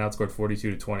games. They've been outscored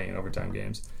 42-20 in overtime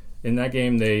games. In that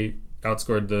game, they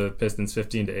outscored the Pistons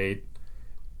 15-8.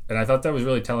 And I thought that was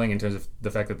really telling in terms of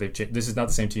the fact that they've changed. This is not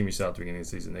the same team you saw at the beginning of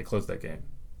the season. They closed that game.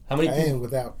 How many? And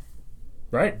without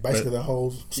basically the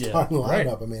whole starting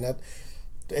lineup. Right. I mean,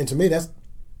 and to me, that's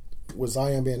with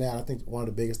Zion being out. I think one of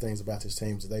the biggest things about this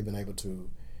team is that they've been able to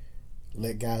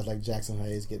let guys like Jackson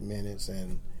Hayes get minutes,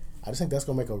 and I just think that's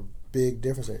going to make a big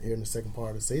difference here in the second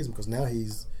part of the season because now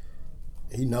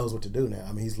he knows what to do now.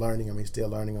 I mean, he's learning. I mean, he's still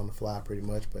learning on the fly pretty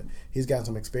much, but he's gotten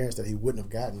some experience that he wouldn't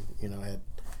have gotten,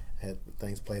 had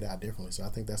things played out differently. So I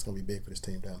think that's going to be big for this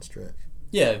team down the stretch.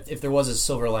 Yeah, if there was a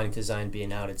silver lining to Zion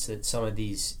being out, it's that some of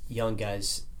these young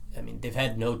guys, I mean, they've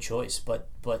had no choice but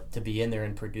to be in there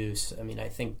and produce. I mean, I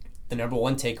think the number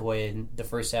one takeaway in the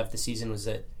first half of the season was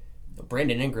that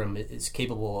Brandon Ingram is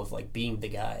capable of like being the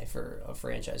guy for a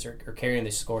franchise or carrying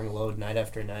the scoring load night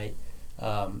after night.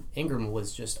 Ingram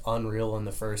was just unreal in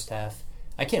the first half.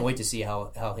 I can't wait to see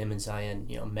how him and Zion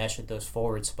mesh at those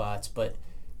forward spots. But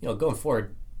going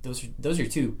forward, those are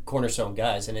 2 cornerstone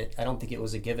guys, and I don't think it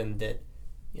was a given that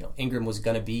Ingram was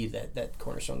going to be that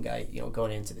cornerstone guy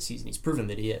going into the season. He's proven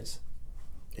that he is.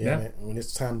 Yeah. I mean, when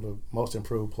it's time to most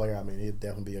improved player, I mean, he'd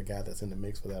definitely be a guy that's in the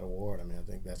mix for that award. I mean, I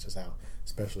think that's just how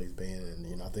special he's been,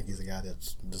 and I think he's a guy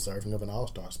that's deserving of an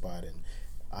all-star spot. And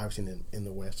obviously, in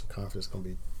the Western Conference, it's going to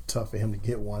be tough for him to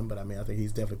get one. But I mean, I think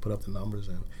he's definitely put up the numbers,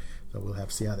 and so we'll have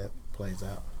to see how that plays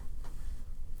out.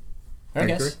 All right,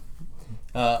 guys.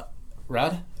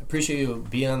 Rod, appreciate you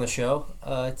being on the show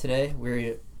today. We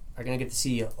are going to get to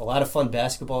see a lot of fun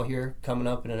basketball here coming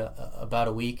up in about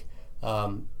a week.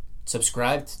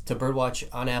 Subscribe to Birdwatch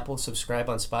on Apple. Subscribe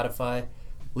on Spotify.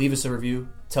 Leave us a review.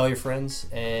 Tell your friends.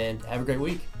 And have a great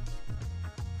week.